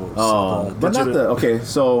 editions, though. Oh, So, but not digital- the okay.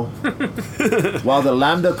 So while the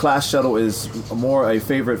Lambda class shuttle is more a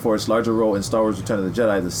favorite for its larger role in Star Wars: Return of the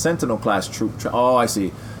Jedi, the Sentinel class troop. Oh, I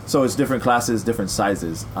see. So it's different classes, different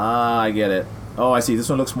sizes. Ah, I get it. Oh, I see. This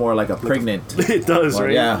one looks more like a pregnant. It does, Well,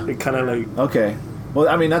 right? yeah. It kind of like. Okay. Well,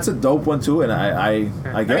 I mean that's a dope one too, and I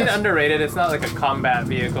I guess mean, underrated. It's not like a combat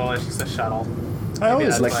vehicle. It's just a shuttle. I always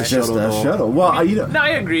that's like why. the it's just shuttle. a though. shuttle. Well, you know. No,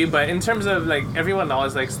 I agree, but in terms of like everyone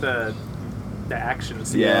always likes the action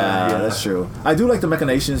scene. Yeah, Yeah. that's true. I do like the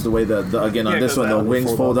machinations, the way the again on Yeah, this 'cause one the that wings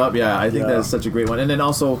fold fold up. up. Yeah, I think Yeah. that's such a great one. And then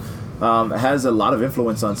also it has a lot of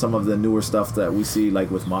influence on some of the newer stuff that we see, like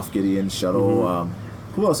with Moff Gideon's shuttle.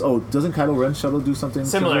 Who else? Oh, doesn't Kylo Ren's shuttle do something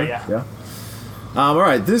Similar, similar? yeah. All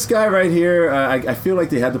right, this guy right here, I feel like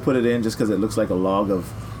they had to put it in just because it looks like a log. It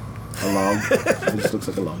just looks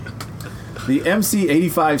like a log. The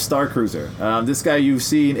MC-85 Star Cruiser. This guy you've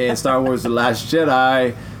seen in Star Wars: The Last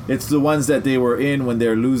Jedi. It's the ones that they were in when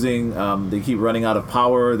they're losing. They keep running out of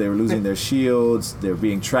power. They're losing their shields. They're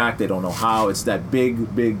being tracked. They don't know how. It's that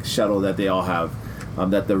big shuttle that they all have,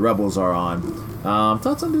 that the rebels are on.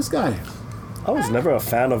 Thoughts on this guy? I was never a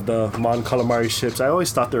fan of the Mon Calamari ships. I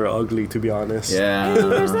always thought they were ugly, to be honest. Yeah.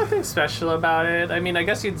 There's nothing special about it. I mean, I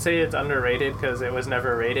guess you'd say it's underrated because it was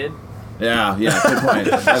never rated. Yeah, good point.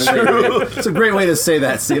 It's a great way to say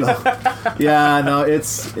that, CeeLo. Yeah, no,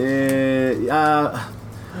 it's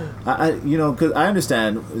because I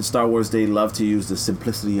understand in Star Wars they love to use the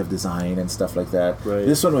simplicity of design and stuff like that. Right.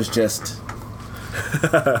 This one was just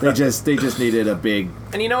they just needed a big.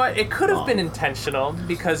 And you know what? It could have been intentional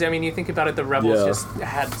because I mean, you think about it, the rebels Yeah. just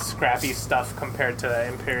had scrappy stuff compared to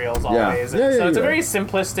Imperials Yeah. always. Yeah, so it's a you're very right.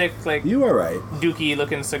 simplistic, like You are right. dookie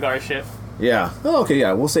looking cigar ship. Yeah. Oh, okay.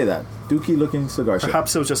 Yeah, we'll say that. Dookie looking cigar ship.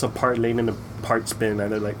 Perhaps it was just a part lane and a part spin,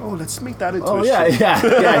 and they're like, "Oh, let's make that into Oh a yeah, ship."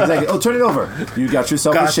 yeah, exactly. Oh, turn it over. You got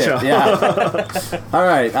yourself a ship. Gotcha. Yeah. All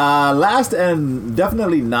right. Last and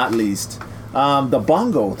definitely not least, the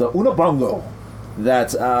bongo, the Unabongo,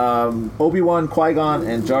 that Obi-Wan, Qui-Gon,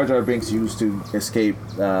 and Jar Jar Binks used to escape.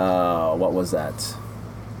 What was that?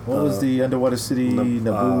 What was the underwater city?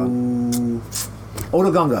 Naboo.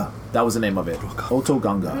 Otogunga. That was the name of it.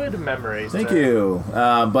 Otogunga. Good memories. Thank there. you.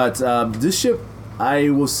 But this ship, I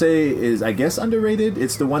will say, is I guess underrated.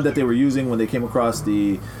 It's the one that they were using when they came across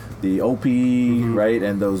the OP, right,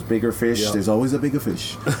 and those bigger fish. Yeah. There's always a bigger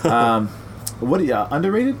fish. What?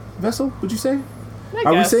 Underrated vessel? Would you say? I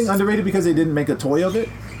Are we guess. saying underrated because they didn't make a toy of it?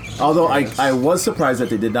 Although I was surprised that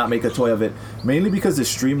they did not make a toy of it, mainly because the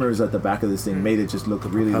streamers at the back of this thing made it just look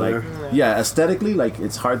really like, aesthetically, like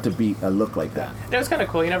it's hard to beat a look like that. It was kind of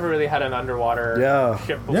cool. You never really had an underwater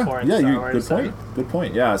ship before in Star Wars. Good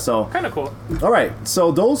point. Yeah, so kind of cool. All right,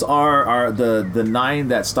 so those are the 9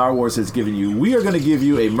 that Star Wars has given you. We are going to give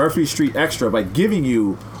you a Murphy Street extra by giving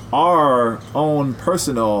you our own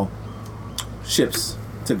personal ships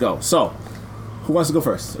to go. So, who wants to go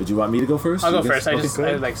first? Or do you want me to go first? I'll go first. I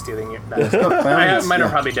like stealing your. Mine are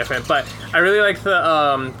probably different, but I really like the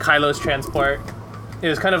Kylo's transport. It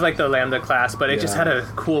was kind of like the Lambda class, but it just had a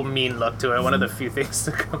cool, mean look to it. One of the few things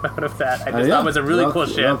to come out of that. I just thought it was a really cool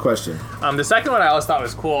ship. No question. The second one I always thought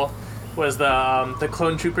was cool was the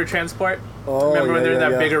Clone Trooper transport. Remember when they're in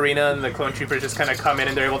that big arena and the Clone Troopers just kind of come in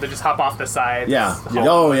and they're able to just hop off the side? Yeah.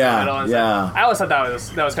 I always thought that was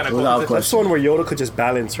kind of cool. That's the one where Yoda could just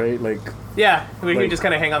balance, right? Like. Yeah, we can just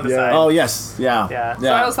kind of hang on the side. Oh yes, yeah. So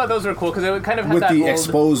I always thought those were cool because it would kind of have with that the old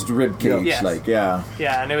exposed rib cage, Yeah,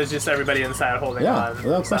 and it was just everybody inside holding on.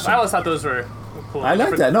 Without question. I always thought those were cool. I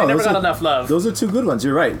like that. No, they never got enough love. Those are 2 good ones.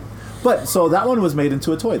 You're right. But so that one was made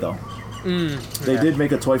into a toy though. They did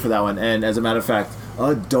make a toy for that one, and as a matter of fact,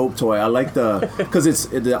 a dope toy. I like because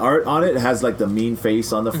the art on it has like the mean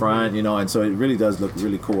face on the front, and so it really does look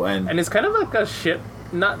really cool. And it's kind of like a ship.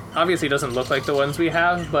 Not obviously doesn't look like the ones we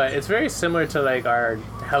have, but it's very similar to like our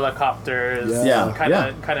helicopters.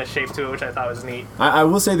 Kind of shape to it, which I thought was neat. I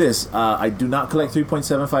will say this: I do not collect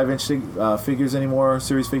 3.75-inch figures anymore,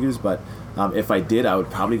 series figures, but. If I did, I would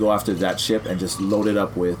probably go after that ship and just load it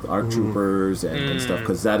up with ARC troopers and stuff,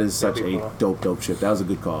 because that is such a dope ship. That was a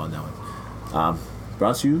good call on that one.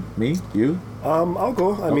 Bronze, you? I'll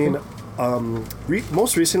go. I mean,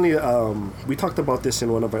 most recently, we talked about this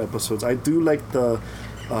in one of our episodes. I do like the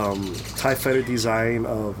TIE fighter design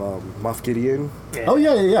of Moff Gideon. Yeah. Oh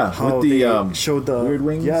yeah. How with the they showed the weird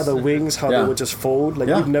wings. Yeah, the wings. How they would just fold. Like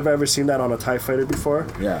you've never ever seen that on a TIE fighter before.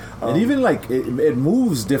 Yeah, and even like it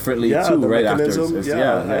moves differently too. The right mechanism.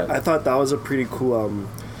 after. I thought that was a pretty cool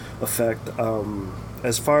effect.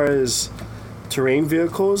 As far as terrain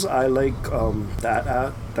vehicles, I like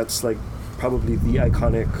that's like probably the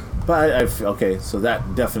iconic. But so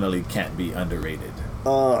that definitely can't be underrated.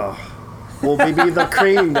 Well, maybe the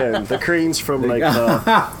crane then. The cranes from like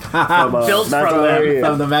built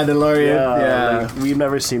from the Mandalorian. Yeah. Like, we've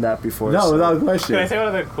never seen that before. No, without question. Can I say one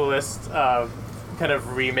of the coolest kind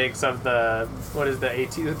of remakes of the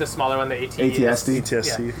the smaller one, the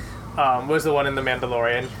AT-ST? Was the one in the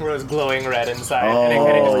Mandalorian where it was glowing red inside and it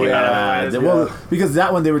kind of just came out of the well, because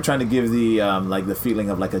that one they were trying to give the like the feeling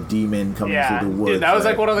of like a demon coming through the woods. Dude, that was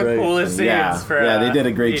like one of the coolest scenes for they did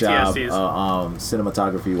a great job AT-STs.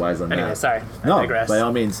 cinematography wise on that. Anyway, sorry. No, I digress. by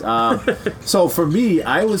all means. So for me,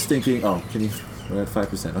 I was thinking we're at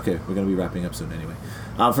 5%. Okay, we're gonna be wrapping up soon anyway.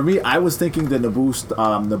 For me, I was thinking the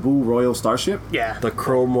Naboo Royal Starship. Yeah. The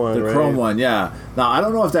chrome one. The chrome one, yeah. Now, I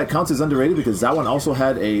don't know if that counts as underrated because that one also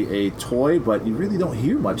had a toy, but you really don't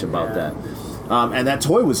hear much about that. And that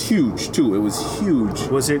toy was huge, too. It was huge.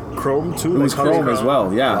 Was it chrome, too? It was chrome as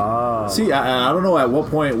well, yeah. Wow. See, I don't know at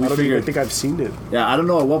what point we figured... I think I've seen it. Yeah, I don't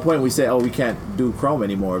know at what point we say, we can't do chrome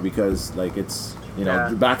anymore because, like, it's...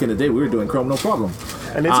 back in the day, we were doing chrome, no problem.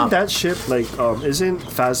 And isn't that ship, like, isn't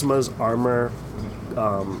Phasma's armor...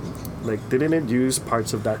 like didn't it use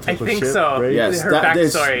parts of that type of ship? I think so. Right? Yes, her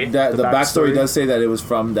backstory. The backstory does say that it was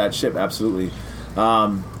from that ship. Absolutely.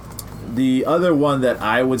 The other one that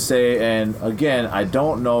I would say, and again, I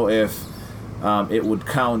don't know if it would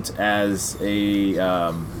count as a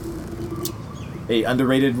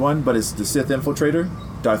underrated one, but it's the Sith Infiltrator,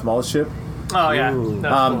 Darth Maul's ship. Oh yeah.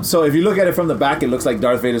 Cool. So if you look at it from the back, it looks like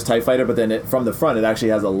Darth Vader's TIE fighter, but then from the front, it actually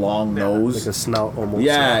has a long nose, like a snout almost.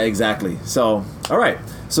 Yeah, exactly. So all right.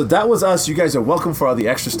 So that was us. You guys are welcome for all the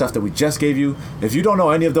extra stuff that we just gave you. If you don't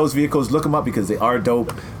know any of those vehicles, look them up because they are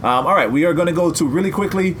dope. All right, we are going to go to really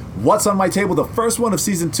quickly what's on my table. The first one of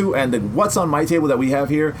season 2, and the what's on my table that we have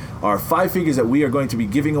here are 5 figures that we are going to be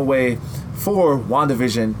giving away for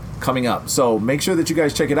WandaVision coming up. So make sure that you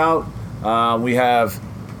guys check it out. We have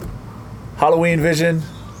Halloween Vision.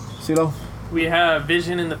 CeeLo? We have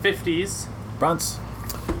Vision in the 50s. Bronze?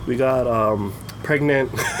 We got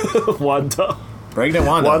pregnant Wanda. Pregnant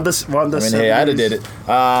Wanda. Wanda. I mean, hey, I'd have did it.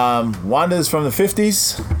 Wanda's from the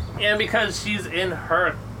 50s. Yeah, because she's in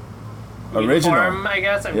her original uniform, I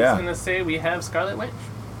guess. I'm just gonna say we have Scarlet Witch.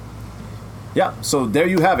 Yeah. So there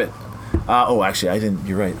you have it. Actually, I didn't.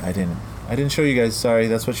 You're right. I didn't show you guys. Sorry,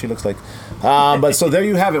 that's what she looks like. But so there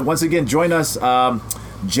you have it. Once again, join us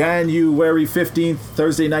January 15th,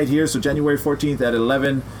 Thursday night here. So January 14th at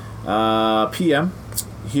 11 p.m.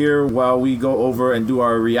 here while we go over and do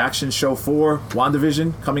our reaction show for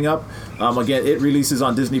WandaVision coming up. Again, it releases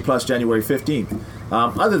on Disney Plus January 15th.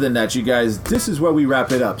 Other than that, you guys, this is where we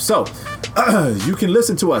wrap it up. So, you can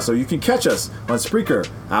listen to us, or you can catch us on Spreaker,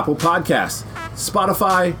 Apple Podcasts,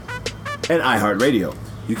 Spotify, and iHeartRadio.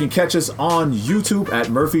 You can catch us on YouTube at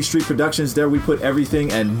Murphy Street Productions. There we put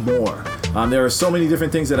everything and more. There are so many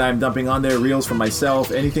different things that I'm dumping on there, reels from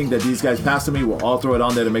myself, anything that these guys pass to me, we'll all throw it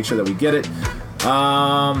on there to make sure that we get it.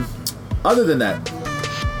 Other than that,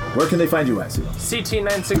 where can they find you at,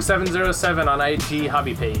 CT96707 on IG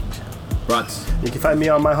hobby page. Brunt. You can find me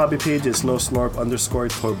on my hobby page. It's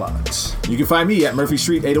NoSnorp_Toybox. You can find me at Murphy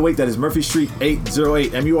Street 808. That is Murphy Street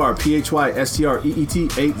 808.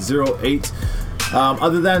 MURPHYSTREET 808.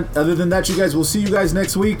 Other than that, you guys, we'll see you guys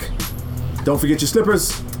next week. Don't forget your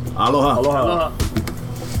slippers. Aloha. Aloha. Aloha.